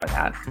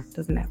that. It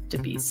doesn't have to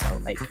be so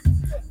like.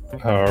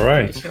 All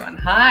right.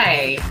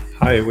 Hi.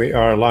 Hi, we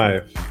are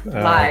live.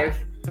 Live.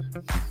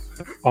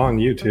 On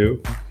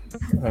YouTube.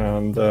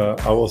 And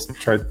I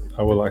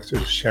will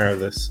actually share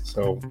this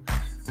so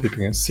people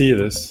can see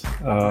this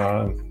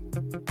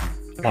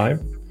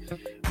live.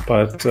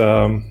 But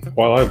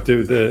while I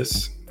do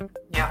this,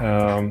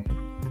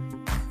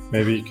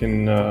 maybe you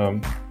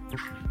can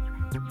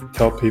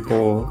tell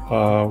people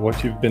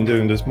what you've been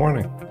doing this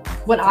morning.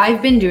 What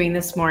I've been doing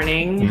this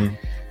morning,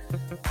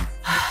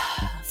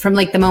 from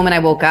like the moment I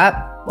woke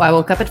up. Well, I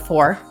woke up at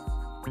 4,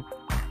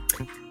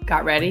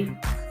 got ready,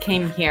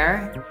 came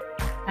here,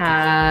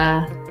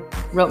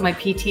 wrote my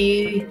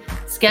PT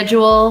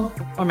schedule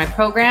or my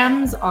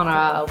programs on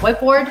a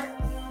whiteboard,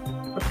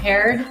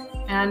 prepared,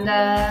 and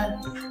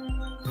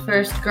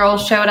first girl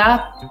showed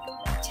up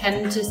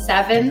 10 to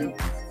 7,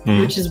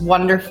 which is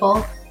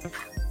wonderful.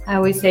 I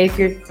always say if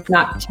you're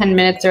not 10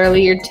 minutes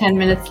early, you're 10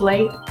 minutes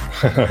late.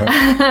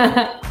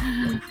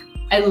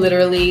 I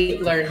literally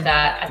learned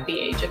that at the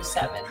age of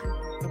 7.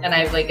 And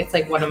it's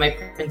like one of my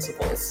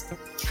principles.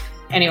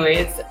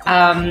 Anyways,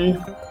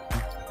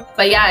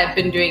 but yeah, I've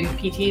been doing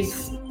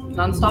PTs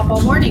nonstop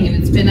all morning, and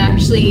it's been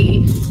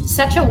actually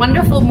such a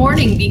wonderful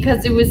morning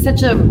because it was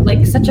such a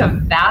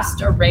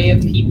vast array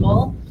of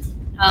people,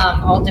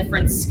 all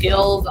different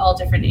skills, all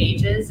different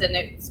ages, and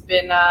it's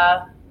been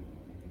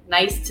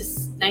nice to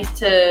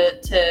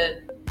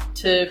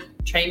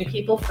train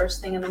people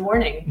first thing in the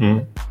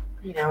morning.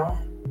 You know,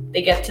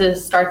 they get to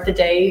start the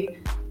day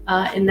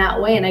in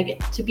that way, and I get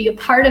to be a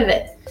part of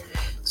it.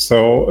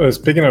 So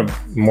speaking of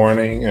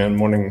morning and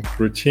morning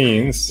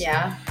routines,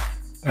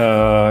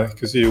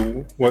 because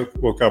you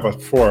woke up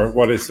at 4,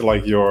 what is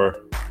like your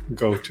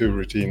go-to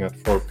routine at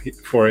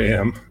 4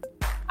 a.m.?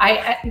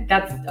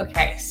 That's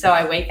okay. So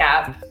I wake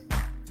up.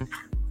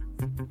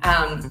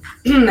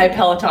 I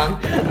Peloton.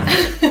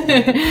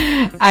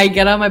 I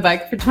get on my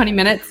bike for 20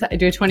 minutes. I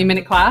do a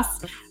 20-minute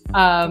class.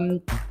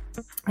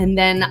 And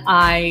then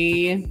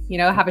I,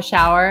 have a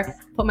shower,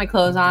 put my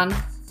clothes on,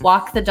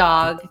 walk the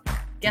dog,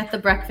 get the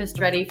breakfast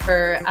ready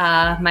for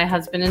my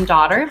husband and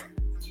daughter,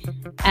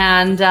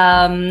 and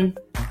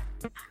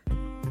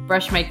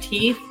brush my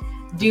teeth,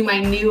 do my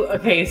new,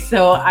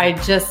 so I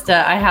just,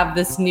 I have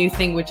this new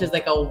thing, which is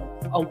like a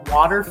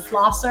water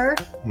flosser.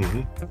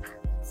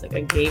 It's like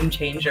a game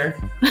changer.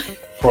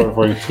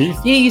 For your teeth?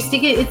 Yeah, you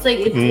stick it, it's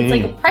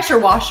like a pressure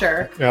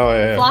washer.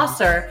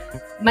 Flosser.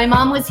 My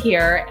mom was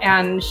here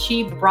and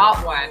she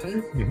brought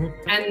one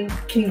and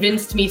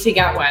convinced me to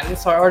get one.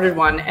 So I ordered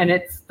one, and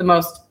it's the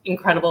most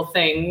incredible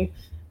thing.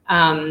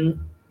 Oral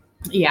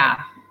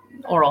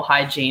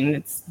hygiene.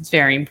 It's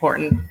very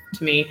important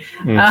to me.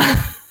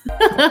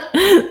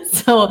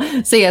 So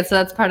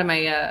that's part of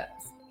my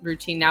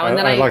routine now. And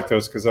then I like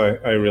those because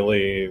I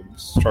really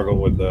struggle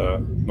with the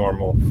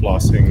normal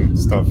flossing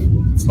stuff.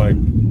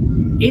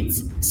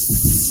 It's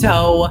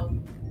so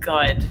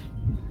good.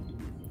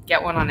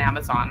 Get one on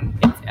Amazon.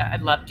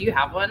 Do you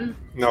have one?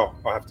 No,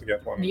 I'll have to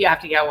get one. You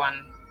have to get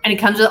one. And it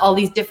comes with all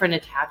these different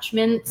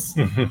attachments.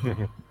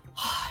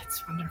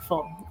 It's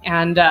wonderful.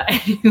 And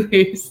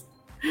anyways,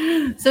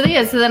 so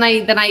then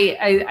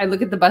I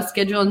look at the bus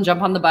schedule and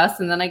jump on the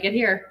bus, and then I get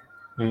here.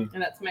 And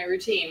that's my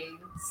routine.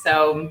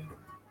 So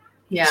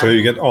yeah. So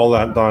you get all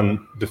that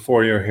done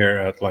before you're here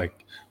at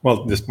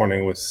this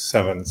morning was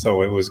 7,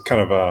 so it was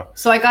kind of a...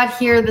 So I got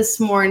here this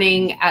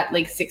morning at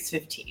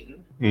 6:15.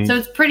 So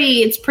it's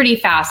pretty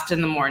fast in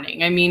the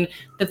morning. I mean,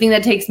 the thing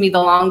that takes me the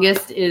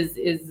longest is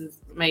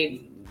my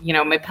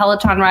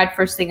Peloton ride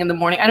first thing in the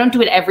morning. I don't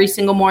do it every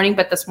single morning,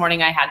 but this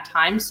morning I had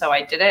time, so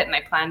I did it and I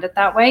planned it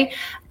that way.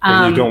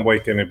 You don't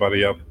wake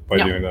anybody up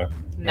by doing that?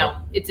 No,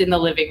 it's in the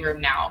living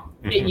room now.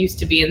 It used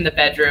to be in the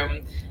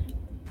bedroom.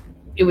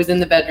 It was in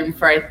the bedroom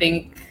for, I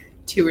think,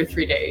 2 or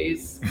 3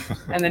 days.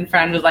 And then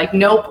Fran was like,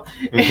 nope,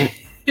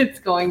 it's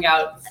going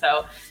out.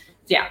 So,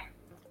 yeah.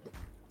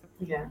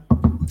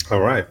 All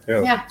right.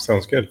 Yeah.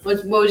 Sounds good.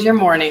 What was your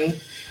morning?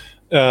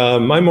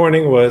 My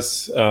morning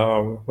was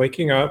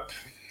waking up,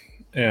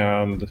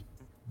 and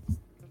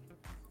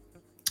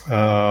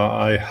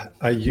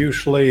I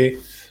usually,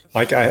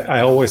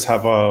 I always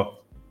have a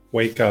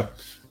wake up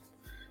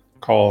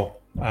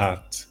call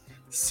at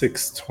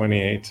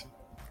 6:28.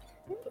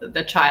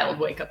 The child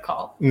wake up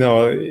call.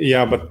 No,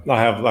 yeah, but I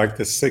have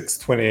the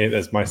 6:28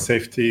 as my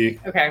safety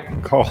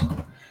call.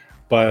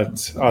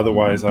 But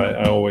otherwise,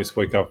 I always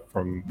wake up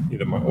from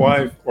either my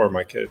wife or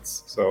my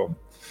kids. So,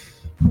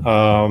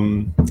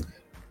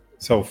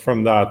 so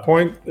from that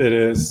point, it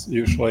is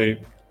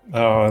usually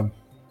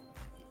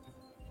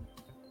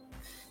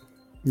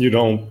you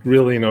don't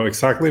really know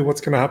exactly what's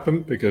going to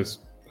happen because,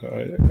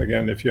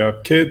 again, if you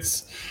have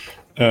kids,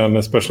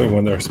 especially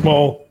when they're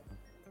small,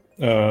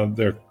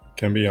 there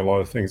can be a lot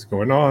of things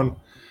going on,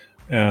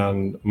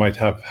 and might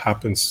have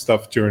happened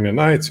stuff during the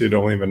night, so you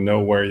don't even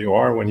know where you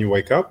are when you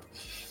wake up.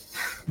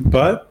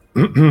 But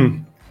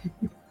I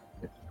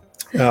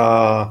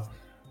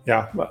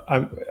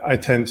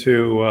tend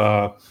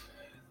to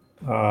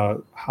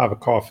have a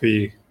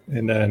coffee,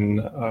 and then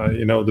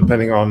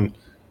depending on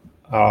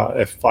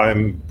if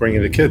I'm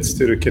bringing the kids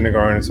to the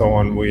kindergarten and so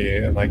on,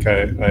 I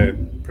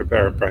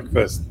prepare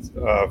breakfast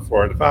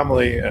for the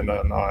family, and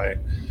then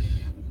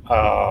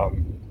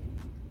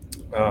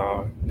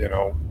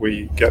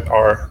we get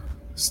our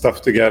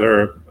stuff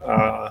together,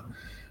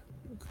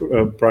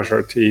 brush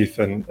our teeth,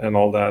 and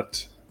all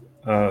that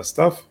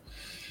stuff.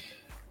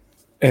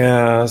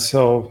 And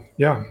so,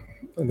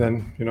 and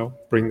then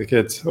bring the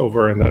kids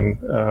over, and then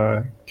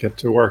get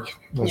to work.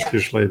 That's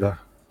usually the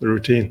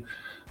routine.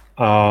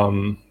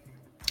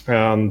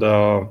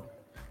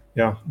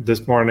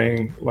 This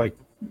morning,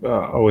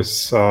 I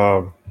was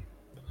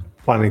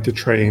planning to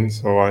train,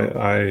 so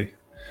I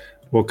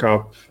woke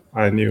up.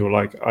 I knew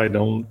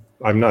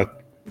I'm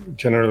not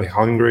generally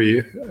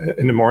hungry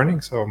in the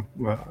morning, so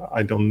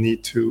I don't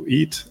need to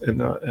eat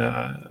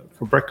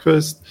for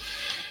breakfast.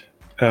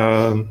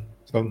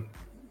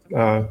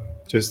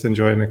 Just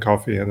enjoying a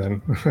coffee and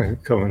then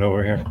coming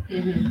over here.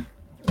 Mm-hmm.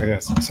 I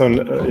guess. So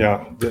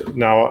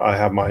now I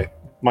have my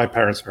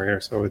parents are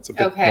here, so it's a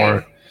bit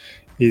more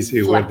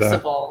easy.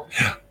 Flexible.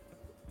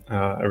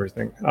 With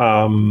everything.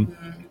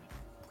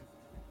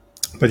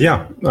 But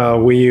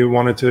we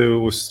wanted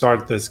to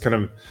start this kind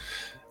of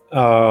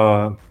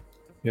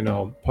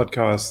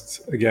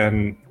podcast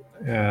again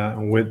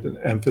with an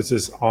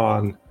emphasis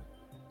on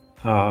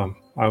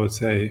I would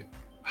say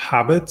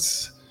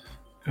habits,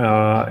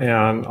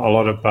 and a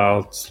lot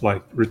about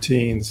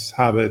routines,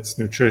 habits,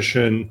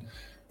 nutrition.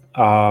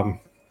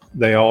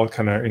 They all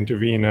kind of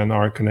intervene and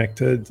are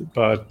connected,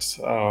 but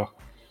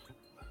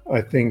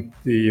I think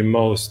the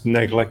most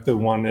neglected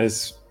one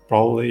is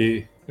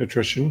probably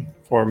nutrition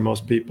for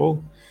most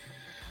people.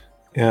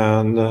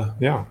 And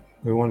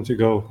we wanted to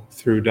go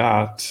through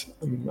that.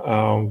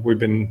 We've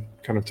been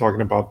kind of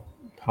talking about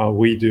how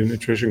we do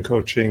nutrition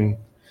coaching,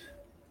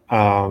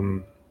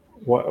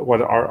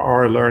 what are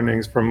our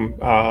learnings from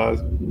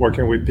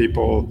working with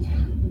people,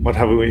 what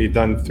have we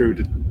done through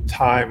the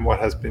time, what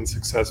has been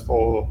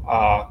successful,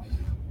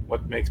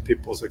 what makes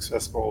people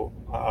successful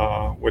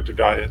with the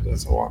diet, and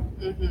so on.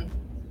 Mm-hmm.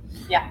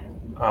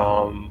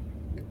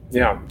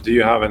 Do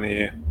you have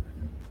any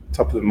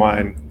top of the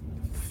mind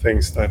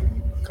things that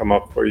come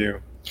up for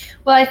you?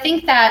 Well, I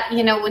think that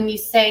when you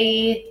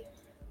say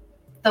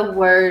the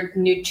word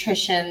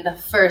nutrition, the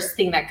first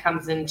thing that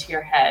comes into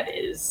your head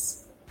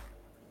is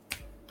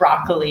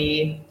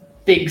broccoli,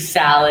 big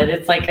salad.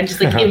 It's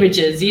just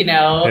images,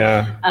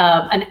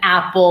 an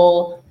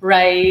apple,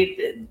 right?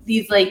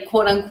 These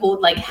quote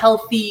unquote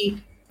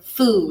healthy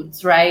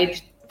foods,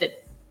 right? The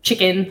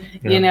chicken,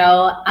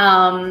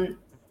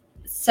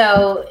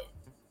 so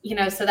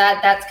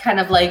that's kind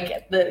of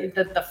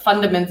the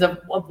fundamentals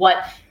of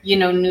what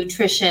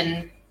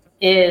nutrition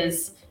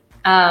is.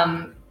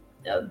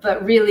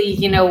 But really,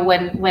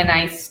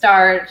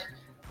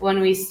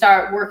 when we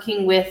start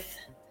working with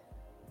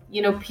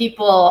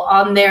people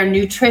on their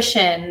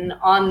nutrition,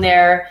 on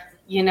their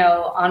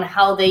on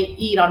how they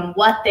eat, on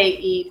what they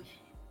eat,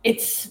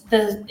 it's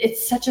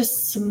such a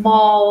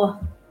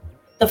small,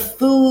 the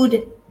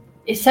food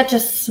is such a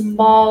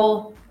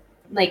small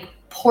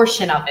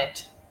portion of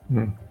it.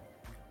 Mm.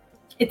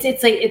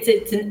 It's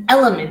an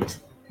element.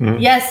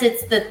 Mm. Yes,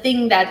 it's the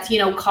thing that's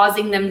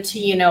causing them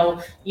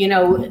to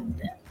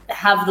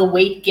have the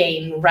weight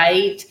gain,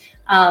 right?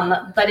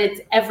 But it's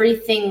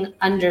everything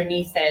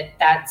underneath it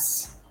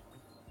that's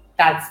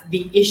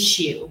the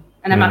issue.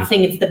 And I'm not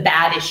saying it's the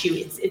bad issue.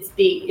 It's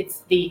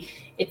the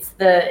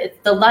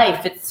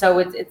life. It's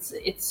so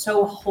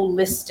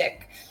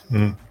holistic.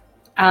 Mm.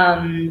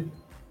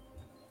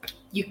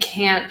 You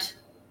can't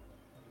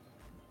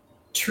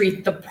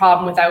treat the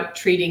problem without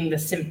treating the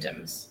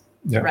symptoms,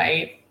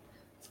 right?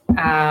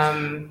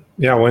 When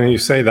you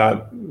say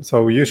that,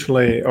 so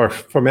usually, or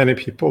for many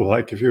people,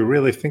 if you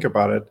really think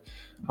about it,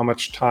 how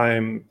much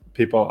time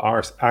people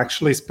are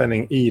actually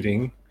spending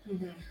eating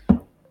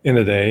in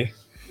a day.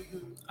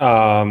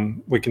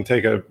 We can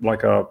take a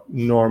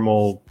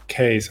normal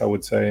case, I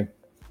would say.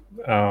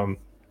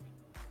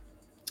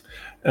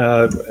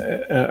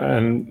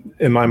 And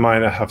in my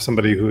mind, I have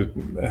somebody who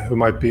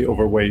might be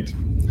overweight.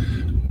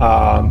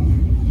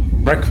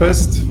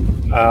 Breakfast,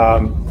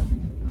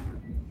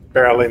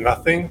 barely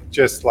nothing,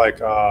 just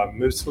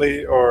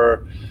muesli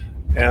or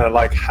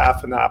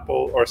half an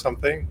apple or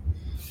something.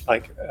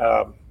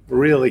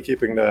 Really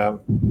keeping the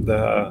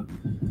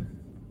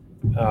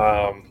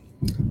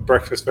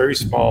breakfast very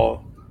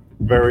small,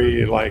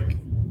 very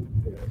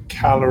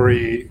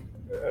calorie,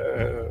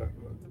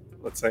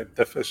 let's say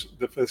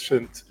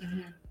deficient,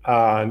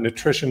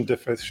 nutrition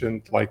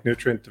deficient,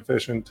 nutrient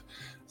deficient.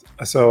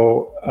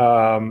 So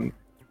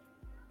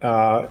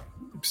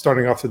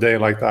starting off the day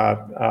like that,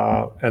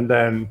 and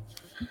then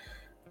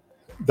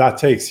that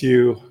takes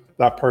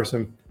that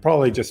person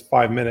probably just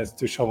 5 minutes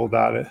to shovel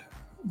that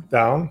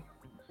down.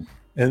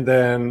 And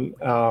then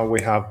we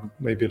have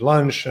maybe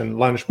lunch, and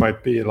lunch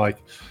might be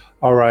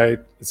all right,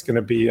 it's going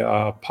to be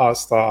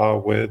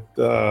pasta with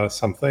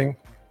something.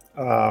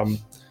 And,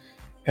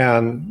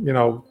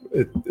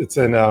 it's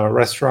in a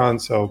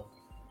restaurant, so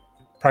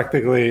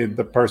practically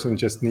the person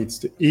just needs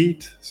to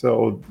eat.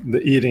 So the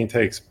eating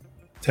takes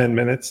 10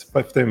 minutes,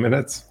 15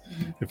 minutes,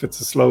 if it's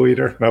a slow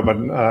eater. No,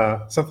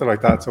 but something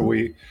like that. So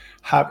we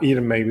have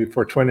eaten maybe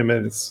for 20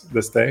 minutes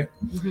this day.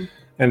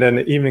 And then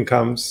the evening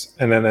comes,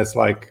 and then it's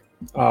like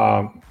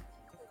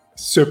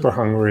super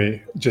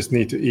hungry, just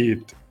need to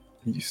eat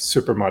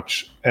super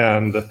much.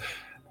 And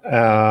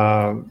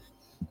and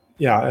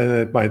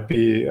it might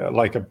be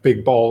like a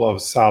big bowl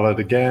of salad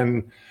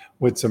again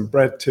with some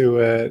bread to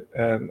it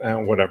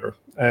and whatever.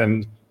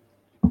 And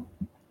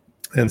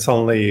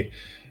suddenly,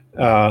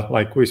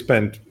 like we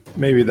spent,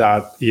 maybe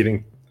that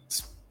eating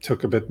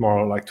took a bit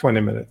more, like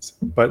 20 minutes.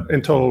 But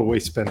in total, we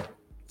spent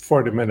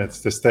 40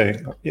 minutes this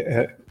day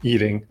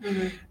eating.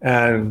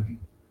 And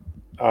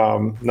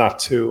not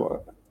to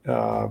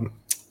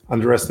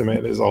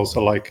underestimate is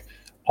also like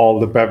all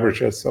the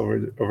beverages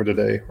over the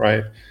day,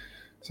 right?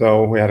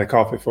 So we had a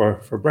coffee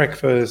for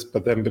breakfast,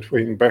 but then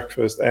between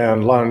breakfast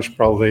and lunch,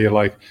 probably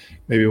like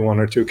maybe 1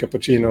 or 2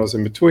 cappuccinos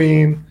in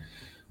between.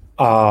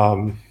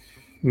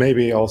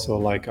 Maybe also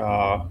like,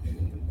 I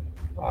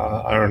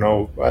don't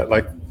know,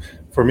 like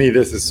for me,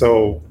 this is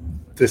so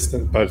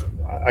distant, but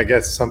I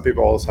guess some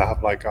people also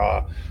have like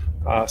a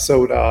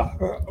soda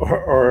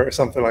or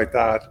something like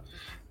that.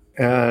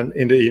 And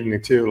in the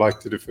evening too, like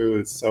to the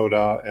food,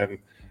 soda. And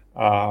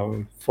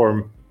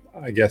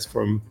I guess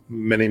for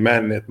many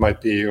men, it might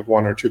be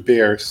 1 or 2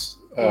 beers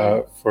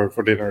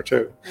for dinner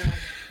too.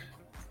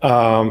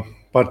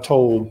 But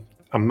total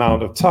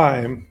amount of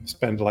time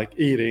spent like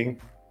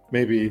eating,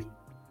 maybe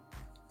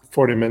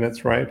 40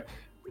 minutes, right?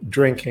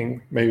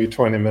 Drinking, maybe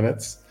 20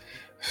 minutes.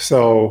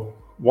 So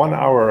 1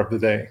 hour of the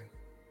day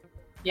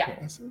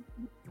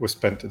was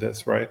spent to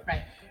this, right?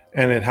 Right.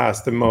 And it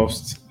has the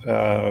most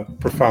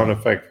profound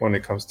effect when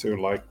it comes to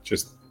like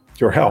just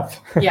your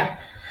health. Yeah.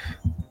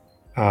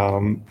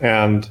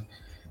 And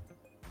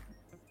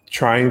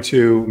trying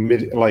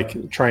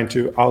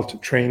to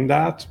out-train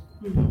that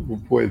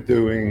with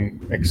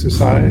doing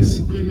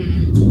exercise,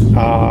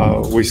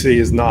 we see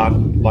is not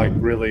like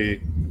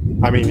really.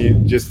 I mean, you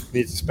just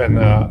need to spend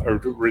a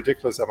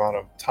ridiculous amount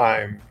of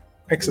time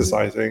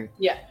exercising.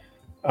 Yeah.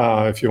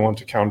 If you want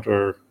to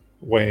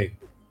counterweigh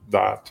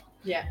that.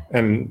 Yeah.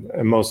 And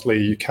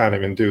mostly you can't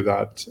even do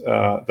that.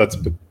 That's a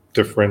bit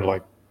different,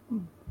 like,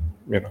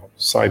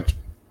 side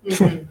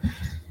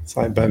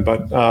bend.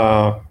 But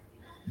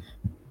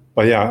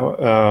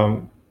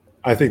yeah,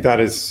 I think that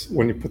is,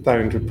 when you put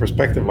that into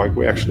perspective, like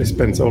we actually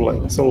spend so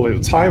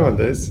little time on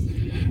this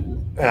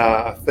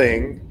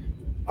thing,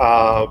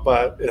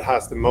 but it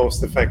has the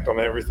most effect on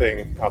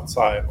everything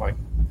outside. Like,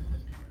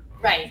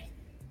 right.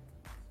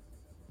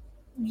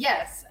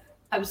 Yes,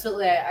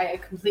 absolutely. I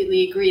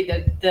completely agree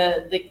that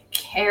the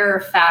care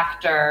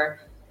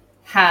factor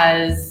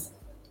has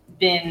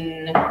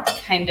been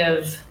kind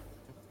of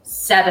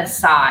set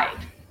aside.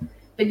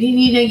 But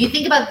you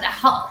think about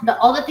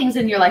all the things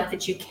in your life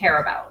that you care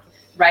about,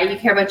 right? You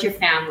care about your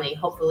family.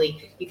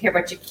 Hopefully, you care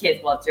about your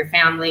kids. Well, it's your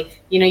family.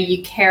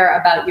 You care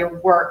about your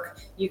work.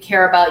 You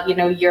care about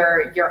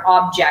your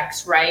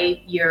objects,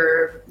 right?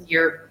 Your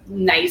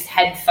nice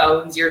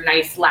headphones, your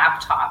nice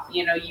laptop.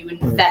 You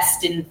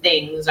invest in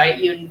things, right?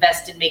 You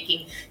invest in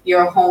making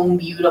your home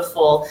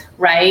beautiful,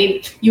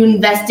 right? You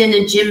invest in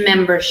a gym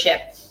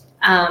membership.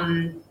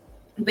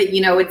 But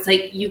it's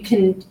like you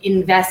can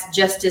invest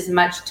just as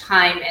much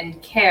time and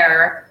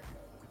care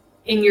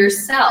in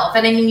yourself.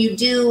 And I mean, you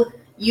do,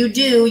 you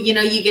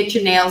get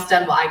your nails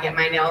done. Well, I get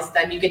my nails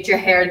done. You get your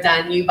hair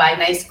done. You buy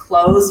nice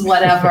clothes,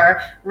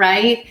 whatever,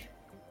 right?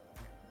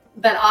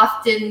 But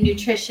often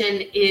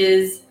nutrition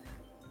is,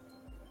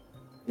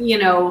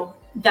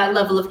 that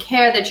level of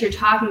care that you're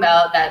talking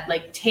about, that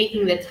like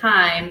taking the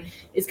time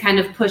is kind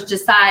of pushed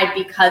aside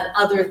because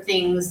other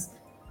things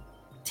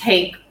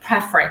take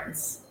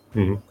preference.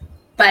 Mm-hmm.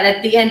 But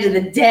at the end of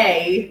the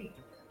day,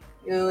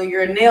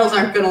 your nails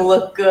aren't going to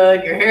look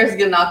good. Your hair's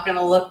not going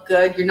to look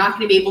good. You're not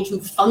going to be able to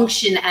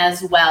function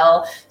as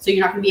well. So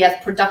you're not going to be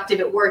as productive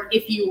at work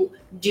if you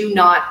do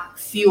not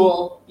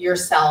fuel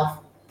yourself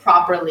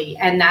properly.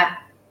 And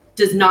that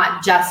does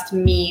not just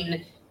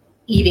mean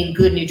eating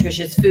good,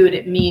 nutritious food.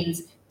 It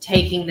means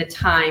taking the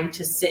time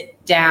to sit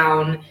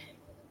down,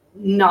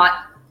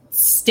 not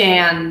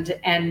stand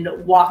and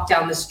walk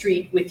down the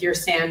street with your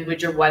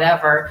sandwich or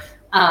whatever.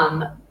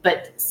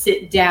 But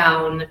sit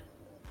down,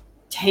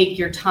 take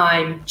your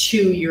time,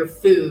 chew your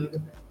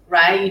food,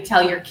 right? You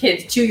tell your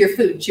kids, chew your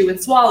food, chew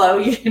and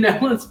swallow,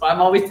 that's what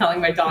I'm always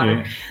telling my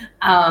daughter.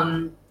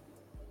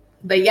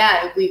 But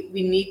yeah, we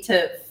need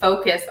to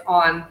focus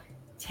on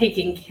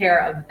taking care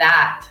of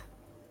that.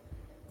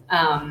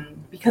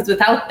 Because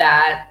without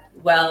that,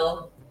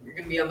 well, you're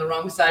going to be on the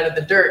wrong side of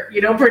the dirt,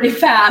 pretty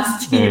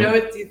fast.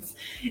 It's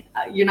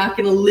you're not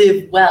going to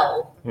live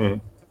well.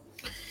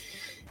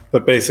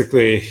 But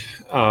basically,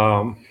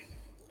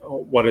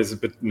 what is a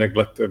bit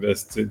neglected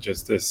is to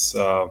just this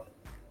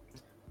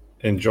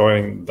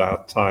enjoying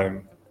that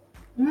time.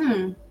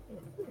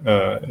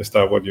 Is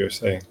that what you're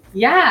saying?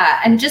 Yeah,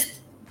 and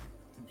just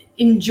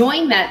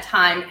enjoying that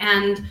time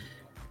and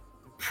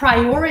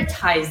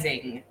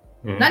prioritizing.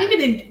 Not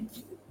even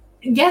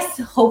yes,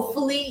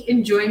 hopefully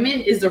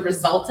enjoyment is a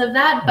result of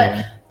that,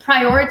 but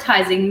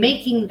prioritizing,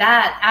 making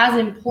that as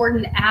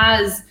important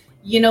as,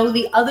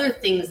 the other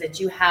things that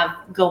you have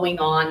going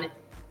on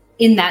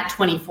in that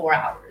 24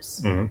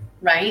 hours,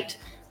 right?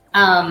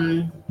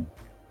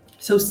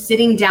 So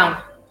sitting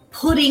down,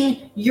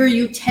 putting your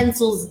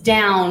utensils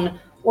down,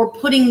 or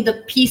putting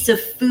the piece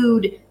of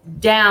food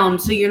down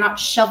so you're not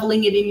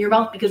shoveling it in your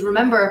mouth. Because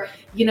remember,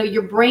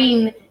 your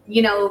brain,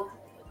 they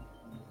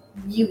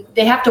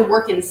have to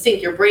work in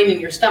sync, your brain and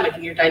your stomach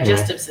and your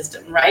digestive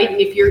system, right? And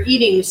if you're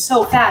eating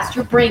so fast,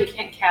 your brain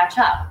can't catch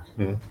up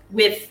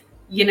with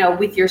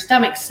your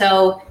stomach.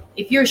 So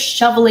if you're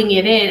shoveling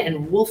it in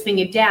and wolfing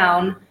it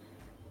down,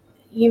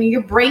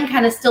 your brain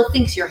kind of still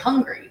thinks you're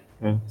hungry.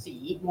 So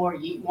you eat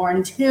more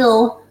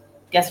until,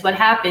 guess what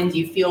happens?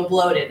 You feel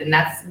bloated. And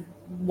that's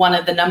one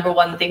of the number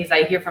one things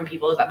I hear from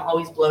people is, I'm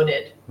always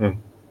bloated.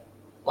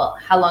 Well,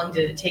 how long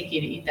did it take you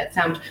to eat that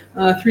sandwich?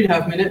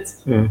 3.5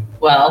 minutes.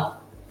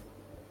 Well.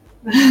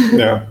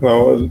 Yeah,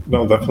 no,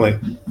 definitely.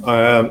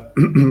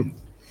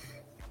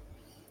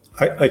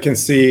 I can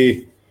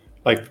see,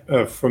 like,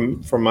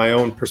 from my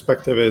own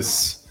perspective,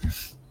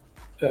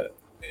 it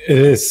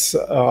is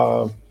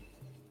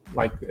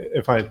like,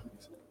 if I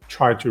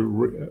try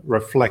to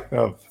reflect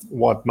of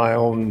what my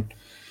own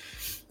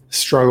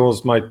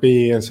struggles might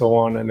be and so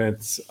on, and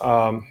it's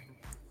I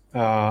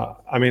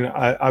mean,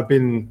 I've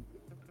been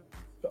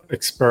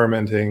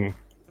experimenting,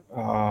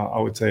 I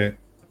would say,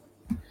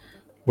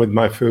 with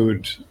my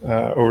food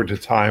over the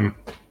time,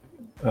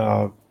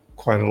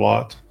 quite a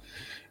lot.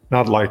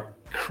 Not like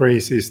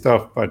crazy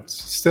stuff, but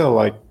still,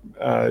 like,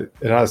 it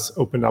has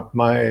opened up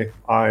my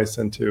eyes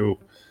into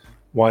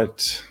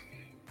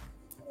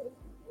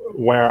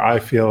where I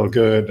feel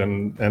good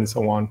and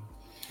so on.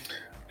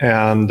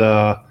 And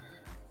I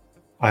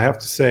have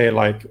to say,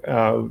 like,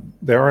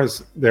 there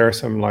are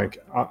some,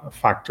 like,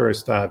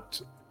 factors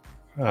that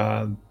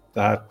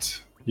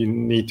you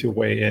need to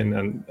weigh in,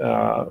 and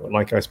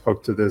like, I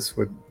spoke to this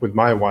with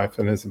my wife,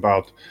 and it's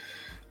about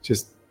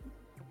just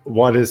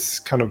what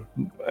is kind of,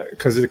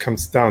 because it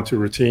comes down to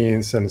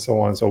routines and so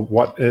on. So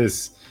what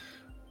is,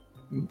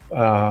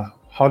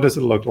 how does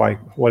it look like?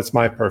 What's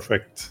my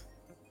perfect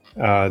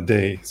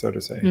day, so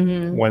to say?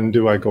 When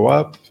do I go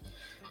up?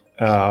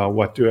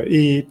 What do I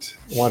eat?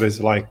 What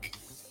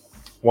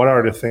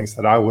are the things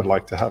that I would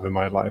like to have in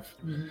my life?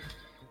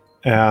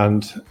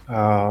 And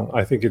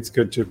I think it's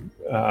good to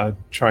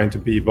trying to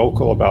be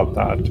vocal about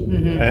that,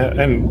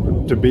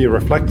 and to be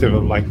reflective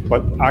of, like,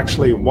 but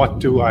actually, what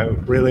do I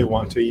really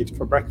want to eat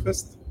for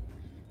breakfast?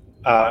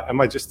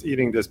 Am I just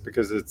eating this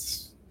because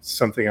it's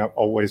something I've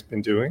always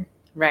been doing?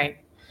 Right.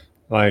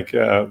 Like,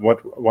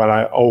 what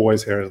I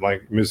always hear is,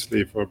 like,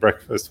 muesli for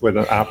breakfast with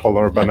an apple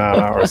or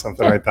banana or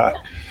something like that.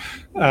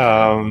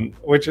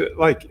 Which,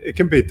 like, it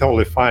can be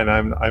totally fine.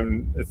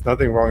 It's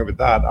nothing wrong with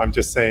that. I'm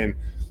just saying,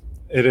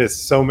 it is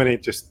so many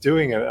just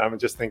doing it. I'm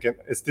just thinking,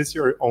 is this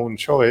your own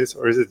choice,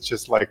 or is it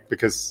just, like,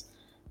 because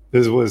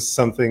this was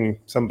something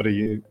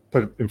somebody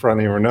put in front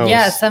of your nose?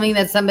 Yeah, something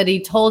that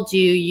somebody told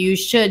you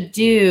should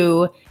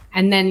do,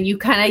 and then you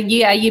kind of,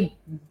 you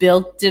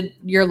built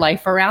your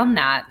life around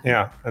that.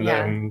 Yeah, and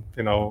then,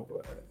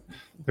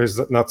 there's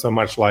not so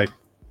much, like,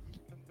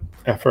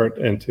 effort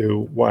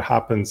into what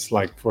happens,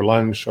 like, for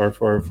lunch or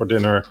for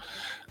dinner.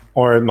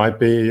 Or it might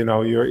be,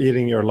 you're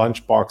eating your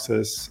lunch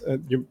boxes.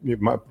 You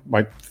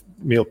might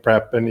meal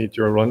prep and eat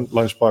your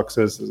lunch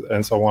boxes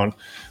and so on,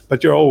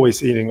 but you're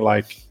always eating,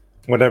 like,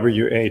 whatever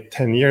you ate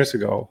 10 years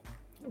ago,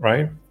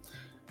 right?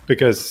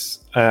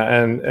 Because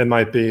and it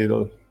might be,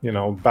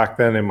 back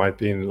then it might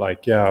be,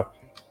 like, to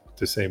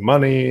save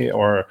money,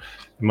 or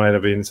it might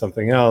have been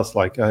something else,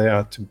 like,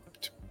 to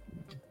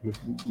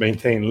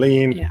maintain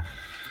lean.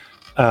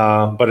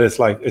 But it's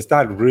like, is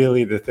that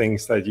really the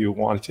things that you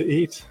want to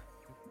eat?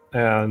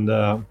 And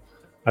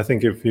I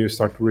think if you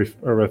start to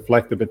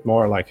reflect a bit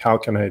more, like, how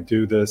can I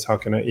do this? How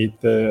can I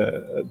eat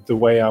the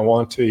way I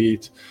want to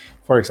eat?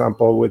 For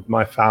example, with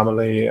my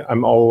family,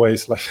 I'm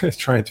always, like,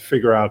 trying to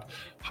figure out,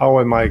 how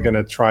am I going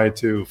to try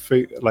to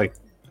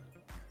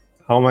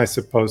how am I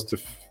supposed to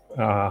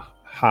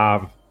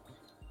have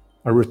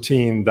a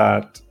routine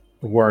that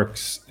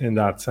works, in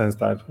that sense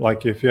that,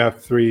 like, if you have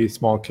 3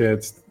 small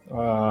kids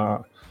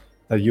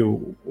that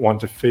you want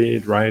to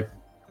feed, right?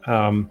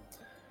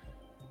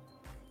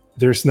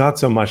 There's not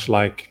so much,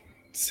 like,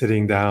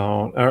 sitting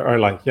down or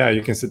like,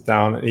 you can sit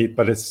down and eat,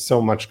 but it's so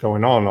much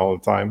going on all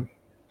the time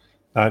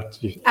that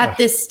at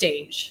this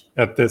stage,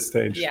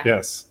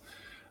 yes.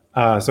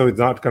 So it's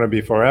not going to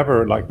be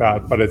forever like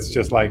that, but it's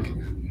just like,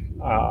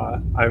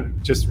 I'm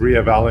just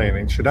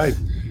reevaluating. Should I,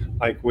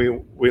 like,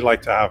 we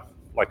like to have,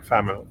 like,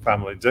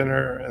 family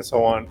dinner and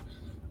so on.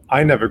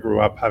 I never grew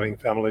up having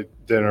family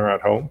dinner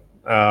at home.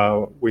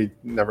 We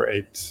never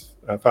ate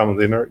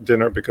family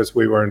dinner because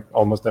we weren't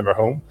almost never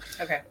home.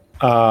 Okay.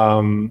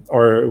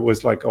 Or it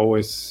was, like,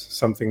 always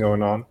something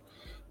going on.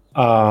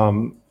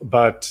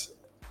 But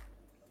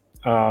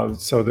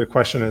so the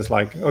question is,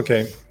 like,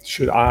 okay,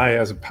 should I,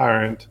 as a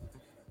parent,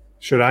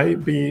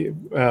 be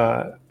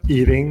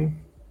eating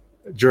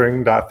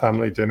during that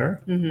family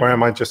dinner, or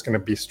am I just going to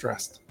be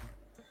stressed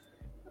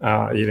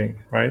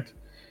eating, right?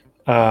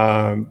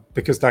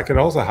 Because that can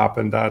also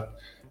happen that,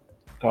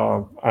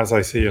 as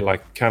I see it,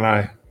 like,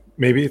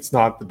 maybe it's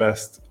not the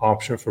best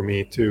option for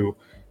me to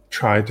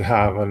try to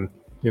have a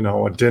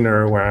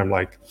dinner where I'm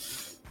like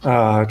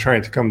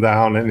trying to come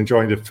down and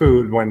enjoying the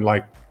food when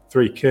like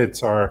 3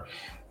 kids are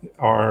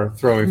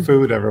throwing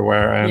food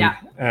everywhere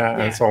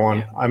and so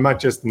on. I might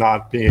just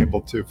not be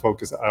able to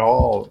focus at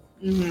all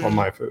on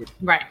my food.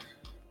 Right.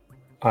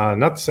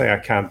 Not to say I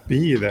can't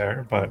be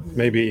there, but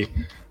maybe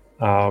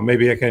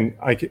I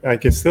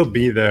can still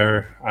be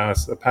there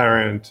as a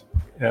parent,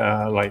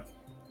 like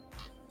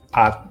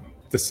at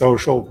the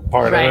social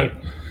part of it.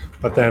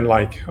 But then,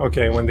 like,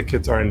 okay, when the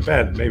kids are in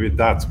bed, maybe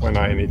that's when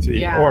I need to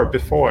eat, or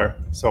before.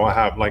 So I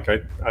have, like,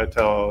 I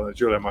tell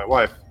Julia, my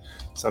wife,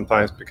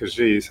 sometimes, because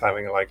she's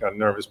having like a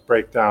nervous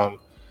breakdown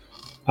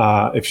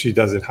if she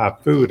doesn't have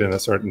food in a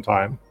certain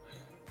time.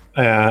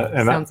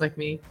 And sounds like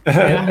me.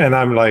 And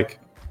I'm like,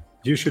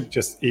 you should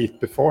just eat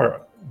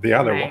before the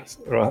other ones,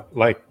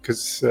 like,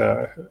 because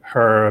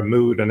her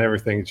mood and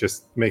everything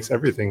just makes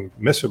everything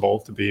miserable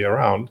to be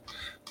around.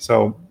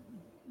 So,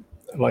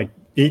 like,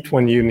 eat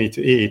when you need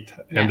to eat,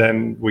 and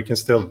then we can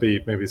still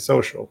be maybe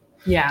social.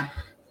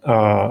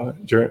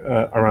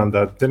 Around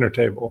that dinner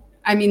table.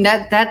 I mean,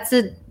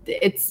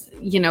 it's,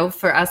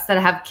 for us that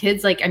have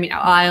kids, like, I mean,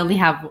 I only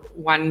have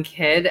one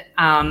kid.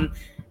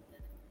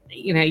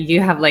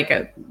 You have like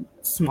a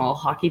small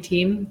hockey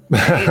team,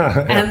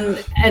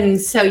 right? and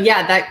so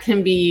that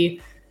can be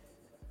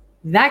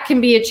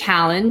a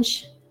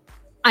challenge.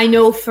 I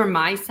know for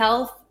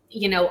myself,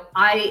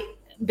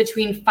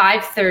 between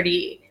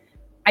 5:30,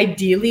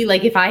 ideally,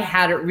 like, if I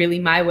had it really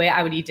my way,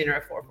 I would eat dinner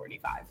at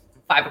 4:45,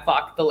 5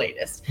 o'clock, the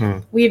latest.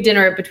 We have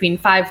dinner at between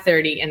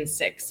 5:30 and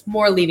 6,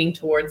 more leaning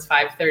towards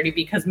 5:30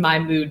 because my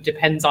mood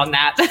depends on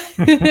that.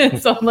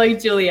 So I'm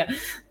like Julia,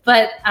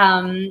 but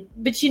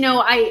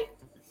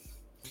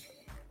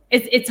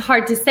it's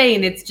hard to say,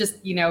 and it's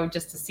just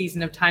just a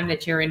season of time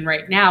that you're in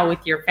right now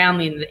with your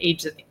family and the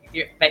age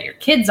that your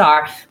kids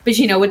are. But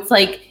it's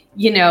like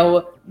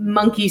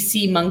monkey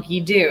see, monkey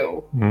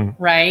do,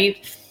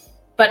 right?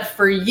 But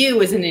for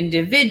you as an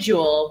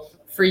individual,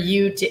 for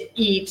you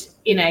to eat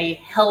in a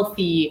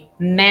healthy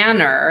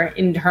manner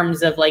in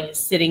terms of like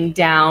sitting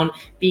down,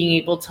 being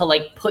able to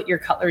like put your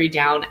cutlery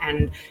down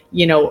and,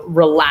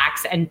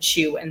 relax and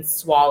chew and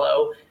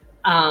swallow,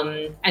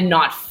 and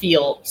not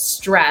feel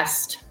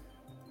stressed.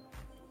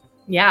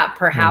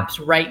 Perhaps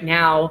right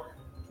now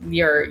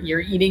your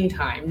eating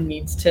time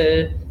needs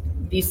to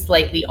be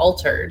slightly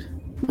altered.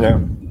 Yeah.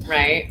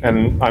 Right.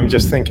 And I'm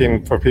just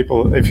thinking, for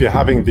people, if you're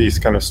having these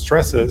kind of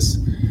stresses,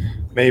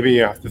 maybe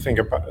you have to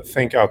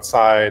think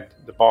outside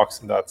the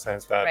box in that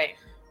sense, that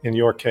in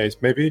your case,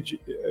 maybe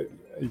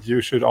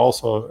you should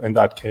also, in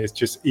that case,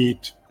 just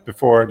eat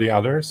before the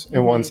others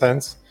in one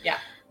sense. Yeah.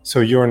 So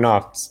you're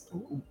not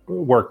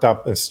worked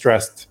up and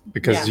stressed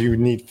because you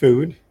need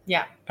food.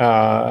 Yeah.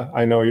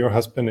 I know your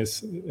husband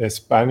is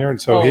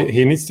Spaniard, so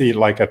he needs to eat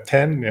like at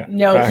 10. Yeah.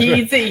 No, he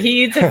eats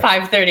at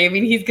 5:30. I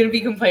mean, he's going to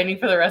be complaining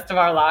for the rest of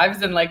our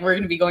lives, and like we're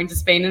going to be going to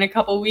Spain in a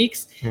couple of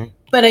weeks.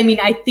 But I mean,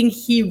 I think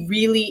he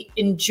really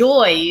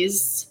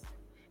enjoys.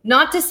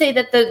 Not to say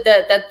that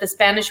the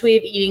Spanish way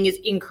of eating is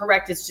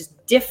incorrect; it's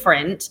just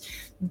different.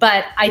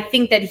 But I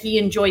think that he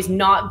enjoys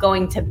not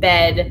going to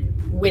bed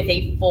with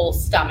a full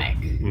stomach.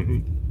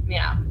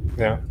 Yeah.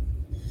 Yeah.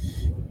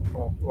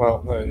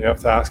 Well, you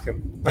have to ask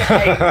him. No,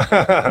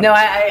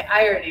 I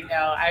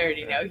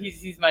already know.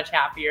 He's much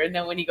happier. And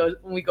then when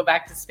we go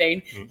back to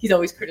Spain, he's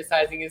always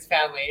criticizing his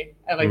family.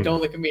 I'm like,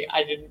 don't look at me.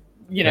 I didn't.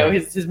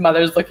 His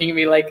mother's looking at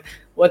me like,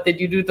 what did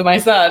you do to my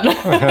son?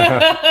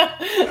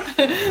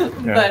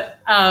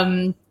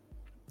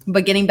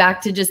 But getting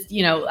back to just,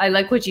 I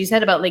like what you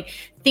said about like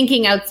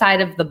thinking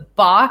outside of the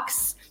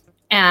box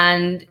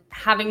and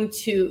having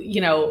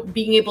to,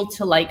 being able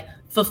to like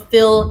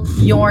fulfill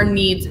your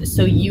needs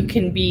so you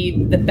can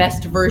be the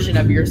best version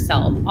of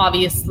yourself.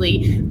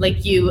 Obviously,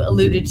 like you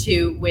alluded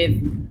to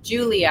with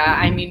Julia,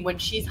 I mean, when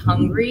she's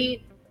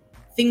hungry,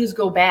 things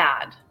go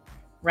bad,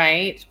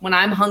 right? When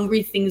I'm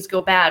hungry, things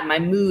go bad. My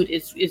mood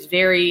is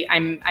very,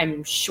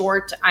 I'm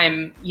short.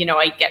 I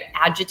get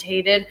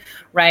agitated,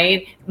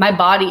 right? My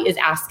body is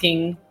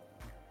asking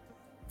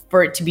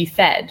for it to be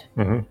fed,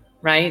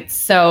 right?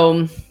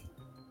 So,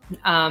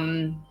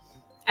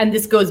 and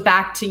this goes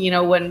back to,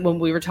 when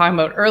we were talking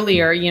about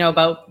earlier,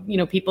 about,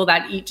 people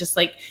that eat just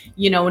like,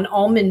 an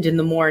almond in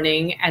the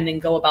morning and then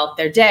go about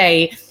their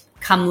day.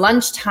 Come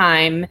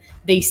lunchtime,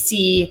 they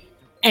see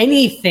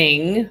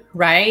anything,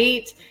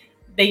 right?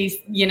 They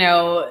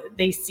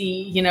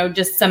see,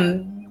 just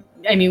some,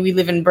 I mean, we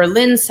live in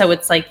Berlin, so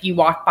it's like you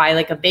walk by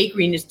like a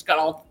bakery and it's got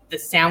all the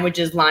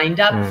sandwiches lined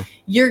up.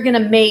 You're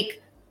going to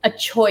make a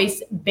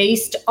choice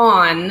based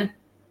on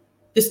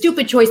the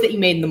stupid choice that you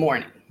made in the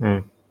morning.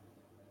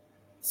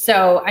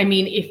 So, I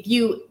mean, if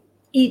you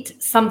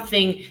eat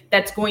something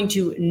that's going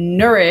to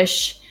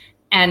nourish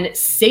and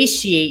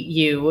satiate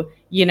you,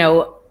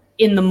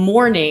 in the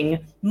morning,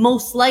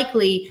 most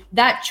likely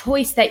that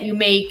choice that you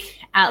make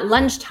at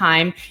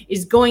lunchtime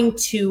is going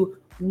to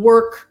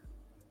work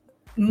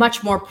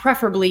much more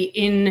preferably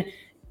in,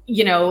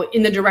 you know,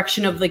 in the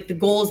direction of like the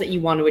goals that you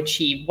want to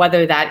achieve,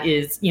 whether that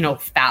is, you know,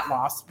 fat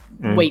loss,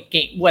 weight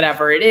gain,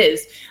 whatever it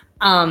is.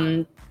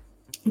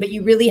 But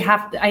you really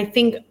have to, I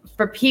think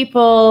for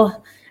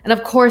people, and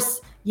of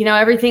course, you know,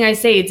 everything I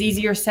say, it's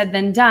easier said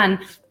than done,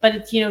 but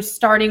it's, you know,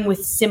 starting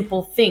with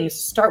simple things.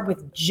 Start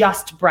with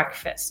just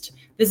breakfast.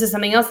 This is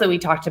something else that we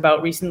talked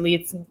about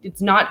recently.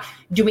 It's not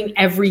doing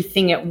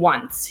everything at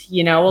once.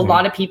 You know, a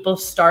lot of people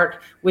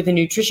start with a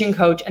nutrition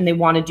coach and they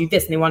want to do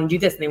this and they want to do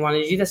this and they want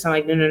to do this. I'm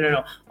like,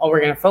 no. All we're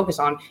going to focus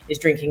on is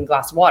drinking a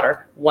glass of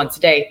water once a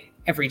day,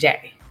 every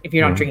day. If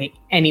you're not drinking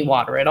any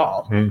water at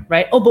all,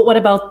 right? Oh, but what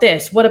about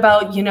this? What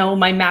about, you know,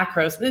 my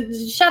macros?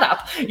 Shut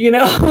up. You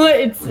know,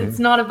 it's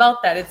not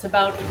about that. It's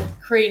about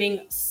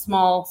creating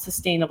small,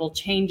 sustainable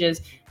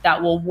changes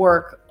that will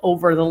work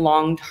over the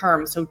long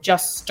term. So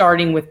just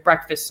starting with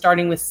breakfast,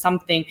 starting with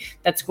something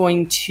that's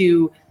going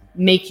to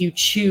make you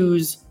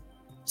choose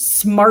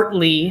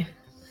smartly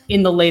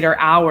in the later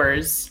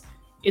hours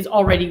is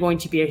already going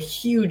to be a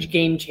huge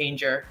game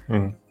changer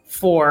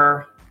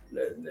for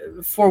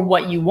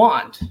what you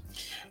want.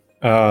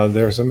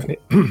 There's so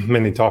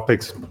many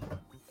topics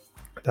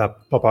that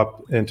pop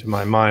up into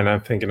my mind. I'm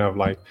thinking of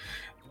like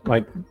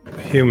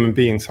human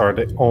beings are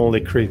the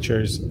only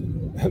creatures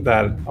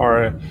that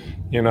are,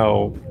 you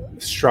know,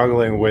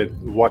 struggling with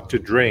what to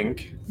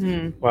drink.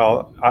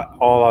 Well,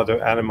 all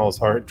other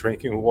animals are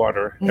drinking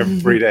water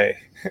every day.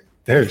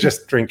 They're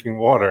just drinking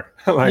water.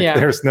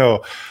 There's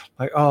no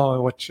like, oh,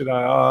 what should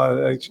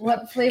I?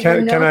 What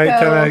flavor?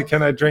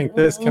 Can I drink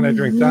this? Can I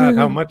drink that?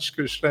 How much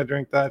should I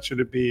drink that? Should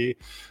it be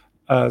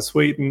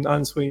sweetened,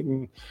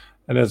 unsweetened?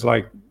 And it's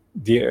like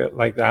the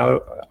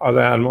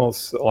other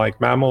animals, like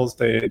mammals,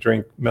 they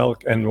drink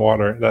milk and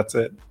water. That's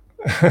it.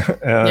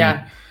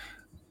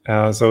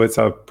 So it's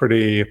a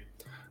pretty.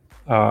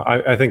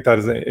 I think that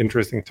is an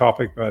interesting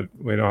topic, but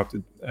we don't have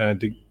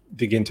to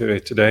dig into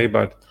it today.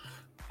 But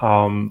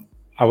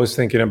I was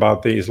thinking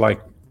about these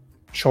like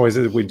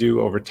choices we do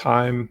over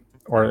time,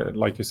 or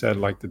like you said,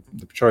 like the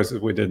choices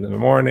we did in the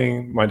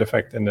morning might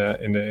affect in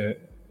the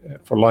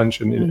for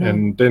lunch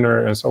and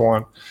dinner and so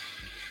on.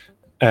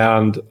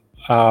 And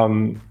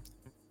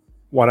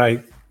what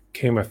I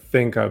came to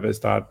think of is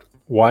that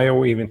why are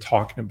we even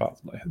talking about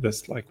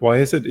this? Like, why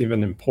is it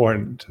even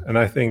important? And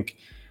I think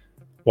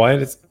why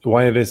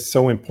it is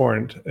so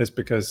important is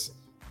because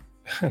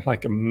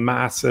like a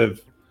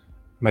massive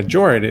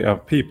majority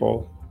of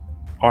people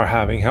are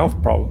having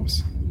health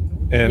problems,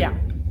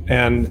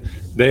 and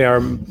they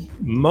are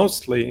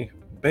mostly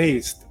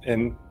based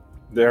in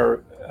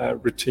their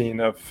routine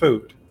of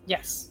food.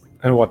 Yes.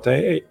 And what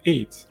they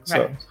eat.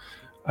 Right.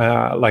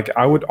 So, like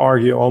I would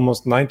argue,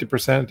 almost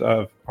 90%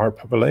 of our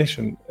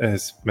population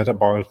is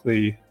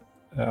metabolically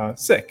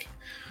sick.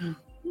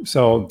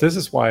 So this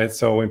is why it's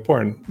so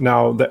important.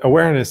 Now, the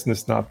awareness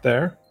is not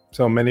there.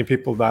 So many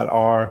people that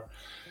are,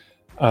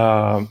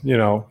 you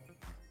know,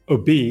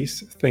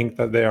 obese think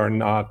that they are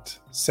not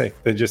sick.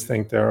 They just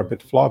think they're a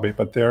bit flabby,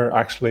 but they're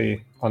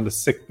actually on the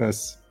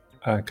sickness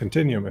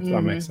continuum, if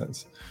that makes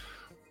sense.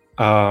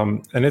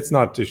 And it's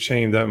not to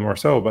shame them or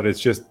so, but it's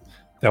just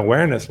the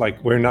awareness. Like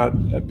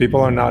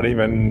people are not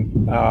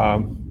even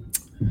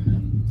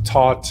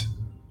taught,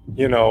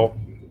 you know,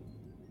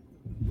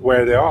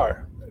 where they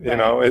are. You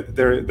know,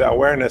 the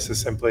awareness is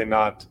simply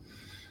not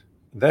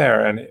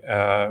there, and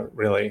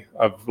really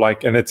of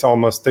like, and it's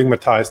almost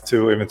stigmatized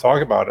to even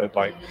talk about it.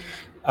 Like,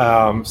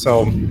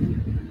 so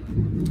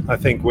I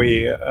think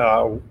we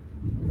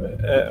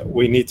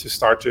need to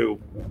start to,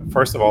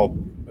 first of all,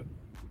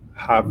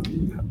 have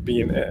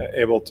been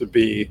able to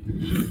be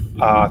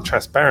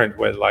transparent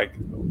with like,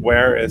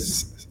 where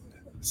is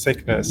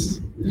sickness?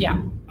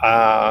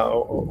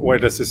 Where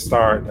does it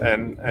start,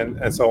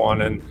 and so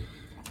on, and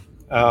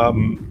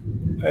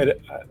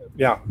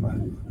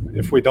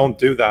if we don't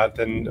do that,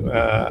 then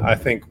I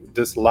think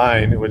this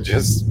line will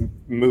just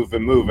move,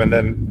 and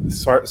then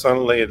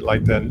suddenly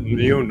like the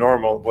new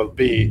normal will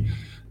be,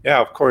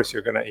 of course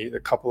you're going to eat a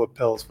couple of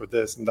pills for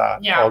this and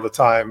that all the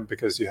time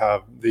because you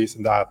have these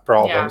and that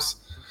problems.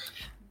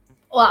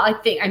 Well,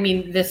 I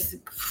mean,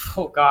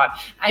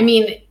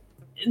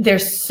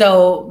 there's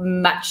so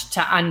much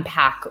to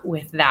unpack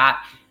with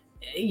that.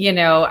 You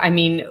know, I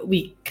mean,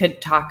 we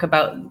could talk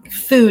about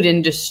food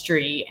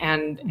industry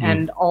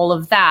and all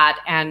of that,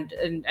 and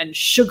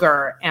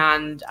sugar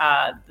and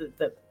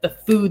the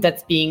food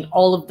that's being,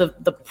 all of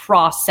the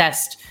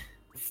processed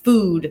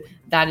food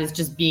that is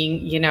just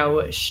being, you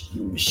know,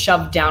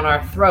 shoved down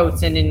our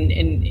throats and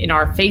in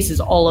our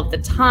faces all of the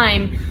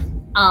time.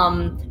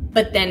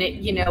 But then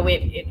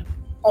it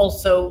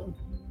also,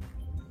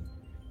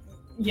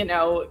 you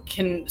know,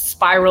 can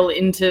spiral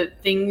into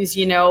things,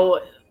 you know,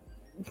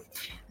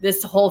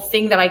 this whole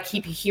thing that I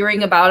keep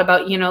hearing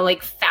about, you know,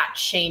 like fat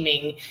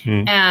shaming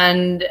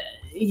and,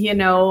 you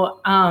know,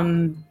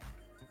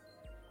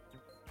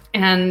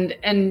 and,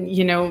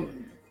 you know,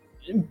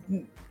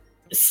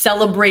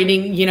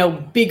 celebrating, you know,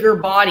 bigger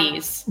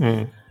bodies.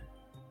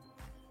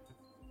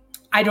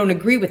 I don't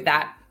agree with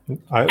that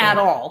at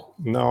all.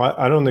 No,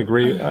 I don't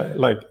agree.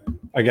 Like,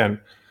 again,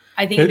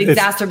 I think it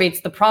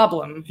exacerbates the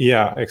problem.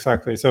 Yeah,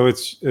 exactly. So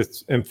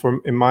it's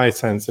in my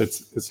sense,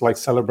 it's like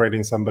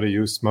celebrating somebody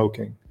who's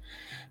smoking,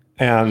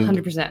 and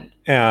 100%.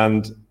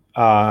 And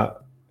I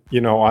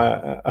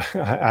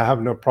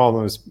have no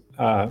problems.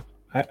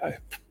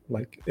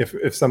 Like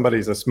if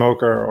somebody's a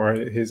smoker or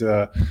he's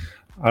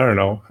I don't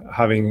know,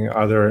 having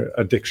other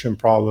addiction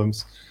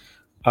problems,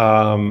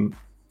 I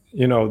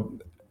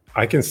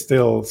can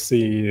still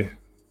see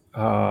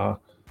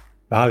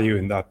value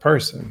in that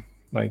person.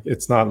 Like,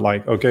 it's not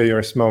like, okay, you're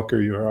a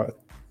smoker, you're a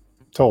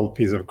total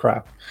piece of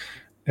crap.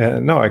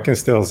 And no, I can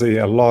still see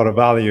a lot of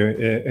value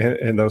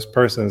in those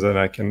persons, and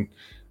I can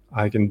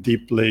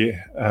deeply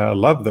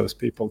love those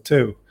people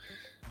too.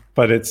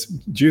 But it's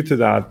due to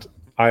that,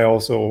 I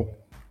also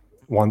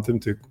want them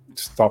to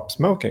stop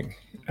smoking.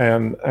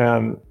 And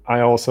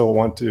I also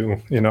want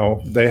to,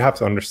 they have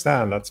to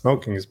understand that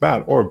smoking is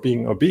bad, or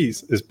being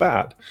obese is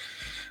bad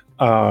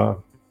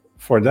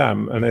for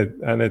them.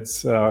 And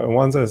it's in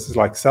one sense, it's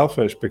like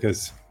selfish,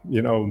 because,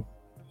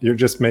 you're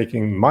just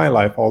making my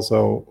life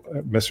also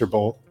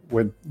miserable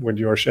with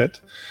your shit,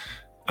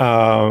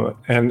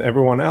 and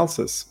everyone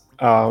else's,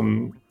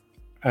 and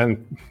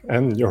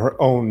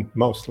your own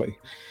mostly.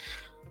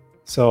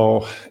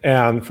 So,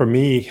 and for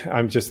me,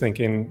 I'm just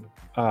thinking,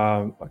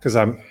 because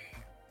I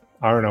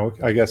don't know,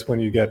 I guess when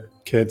you get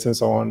kids and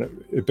so on,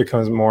 it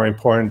becomes more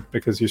important,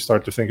 because you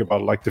start to think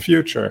about like the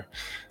future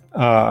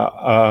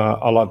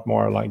a lot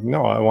more. Like,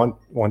 no, I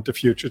want the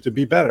future to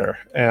be better.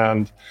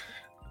 And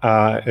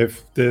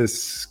if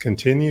this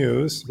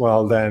continues,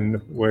 well,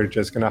 then we're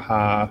just going to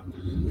have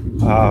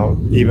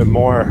even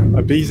more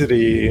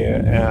obesity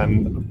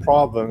and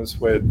problems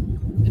with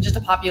just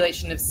a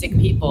population of sick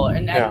people.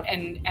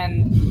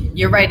 And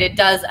you're right, it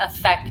does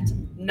affect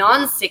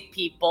non-sick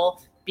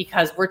people,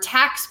 because we're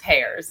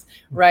taxpayers,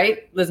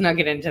 right? Let's not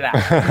get into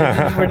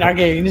that. We're not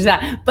getting into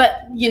that.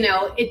 But,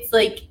 it's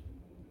like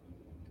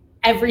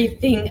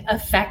everything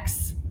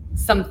affects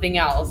something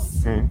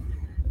else.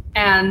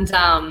 And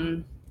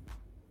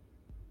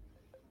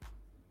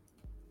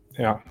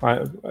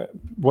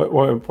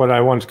what I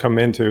want to come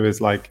into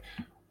is like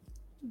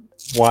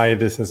why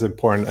this is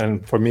important.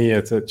 And for me,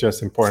 it's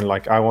just important.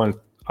 Like, I want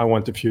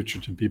the future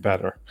to be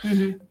better.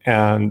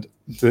 And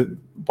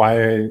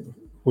why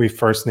we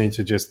first need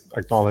to just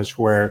acknowledge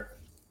what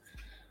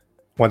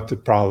the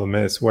problem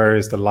is, where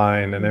is the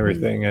line and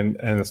everything,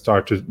 and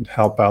start to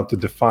help out to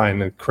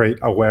define and create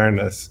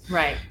awareness.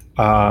 Right.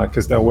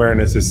 Because the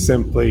awareness is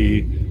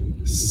simply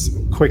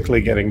quickly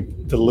getting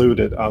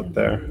diluted out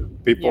there.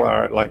 People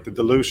are like, the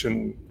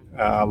delusion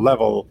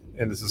level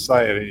in the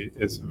society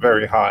is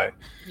very high.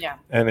 Yeah.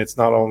 And it's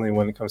not only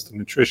when it comes to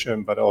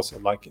nutrition, but also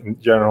like in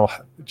general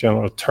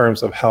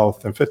terms of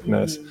health and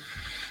fitness.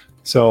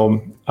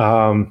 So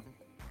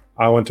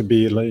I want to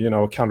be,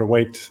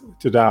 counterweight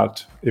to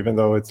that, even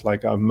though it's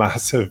like a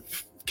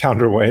massive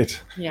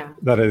counterweight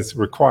that is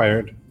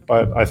required.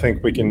 But I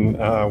think we can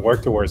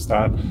work towards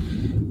that.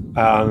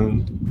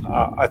 And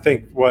I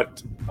think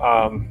what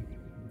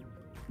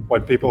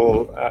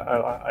people,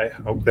 I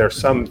hope there's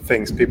some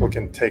things people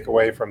can take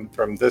away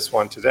from this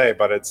one today,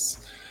 but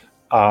it's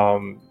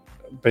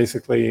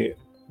basically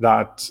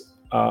that,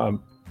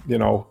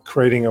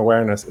 creating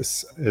awareness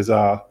is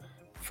a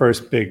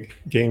first big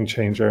game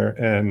changer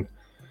in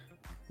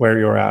where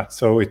you're at.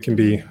 So it can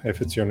be, if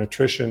it's your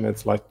nutrition,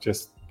 it's like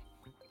just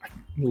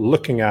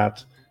looking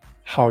at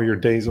how your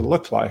days will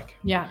look like.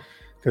 Yeah.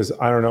 Because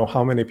I don't know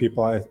how many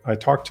people I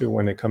talk to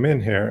when they come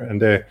in here,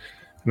 and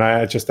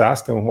I just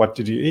ask them, what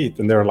did you eat?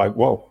 And they're like,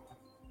 whoa,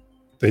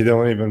 they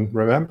don't even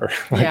remember.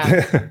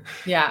 It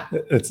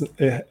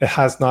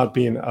has not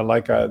been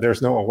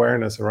there's no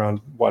awareness around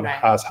what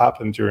has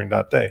happened during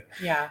that day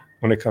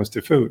when it comes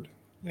to food.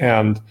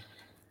 And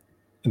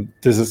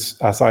this is,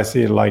 as I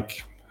see it,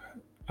 like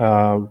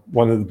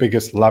one of the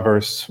biggest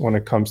levers when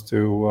it comes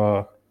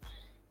to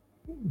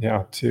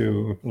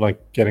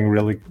like getting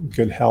really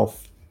good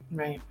health.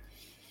 Right.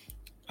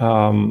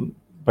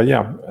 But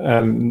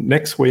and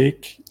next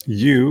week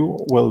you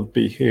will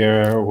be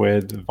here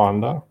with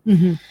Vanda.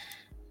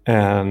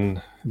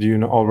 And do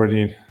you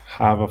already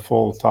have a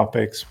full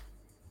topics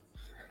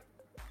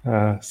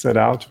set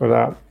out for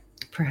that?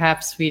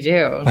 Perhaps we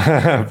do.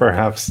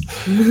 Perhaps.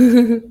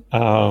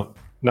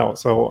 No.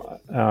 So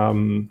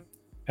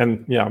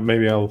and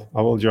maybe I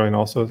will join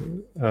also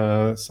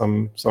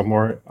some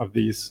more of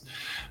these.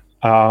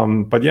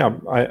 But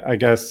I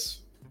guess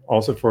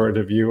also for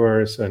the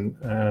viewers and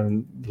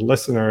the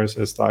listeners,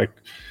 is like,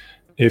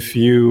 if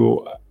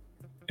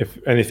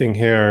anything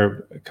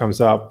here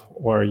comes up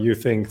or you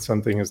think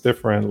something is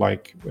different,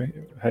 like,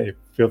 hey,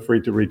 feel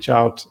free to reach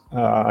out.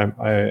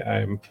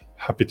 I'm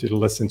happy to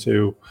listen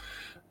to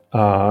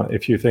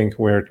if you think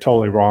we're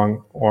totally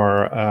wrong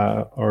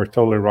or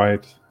totally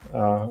right.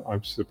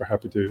 I'm super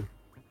happy to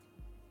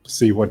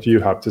see what you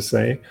have to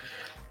say.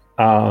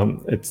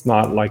 It's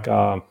not like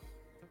I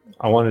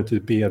want it to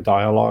be a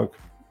dialogue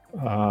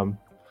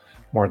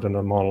more than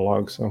a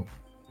monologue. So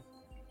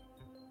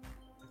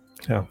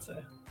that's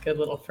a good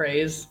little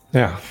phrase.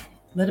 Yeah.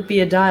 Let it be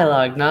a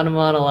dialogue, not a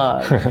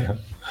monologue.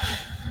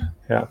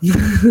 Yeah.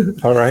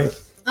 All right.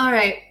 All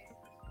right.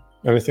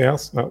 Anything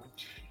else? No.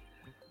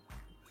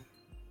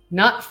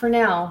 Not for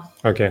now.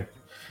 Okay.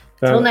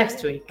 Till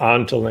next week.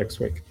 Until next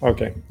week.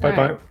 Okay. All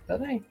Bye-bye. right.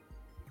 Bye-bye.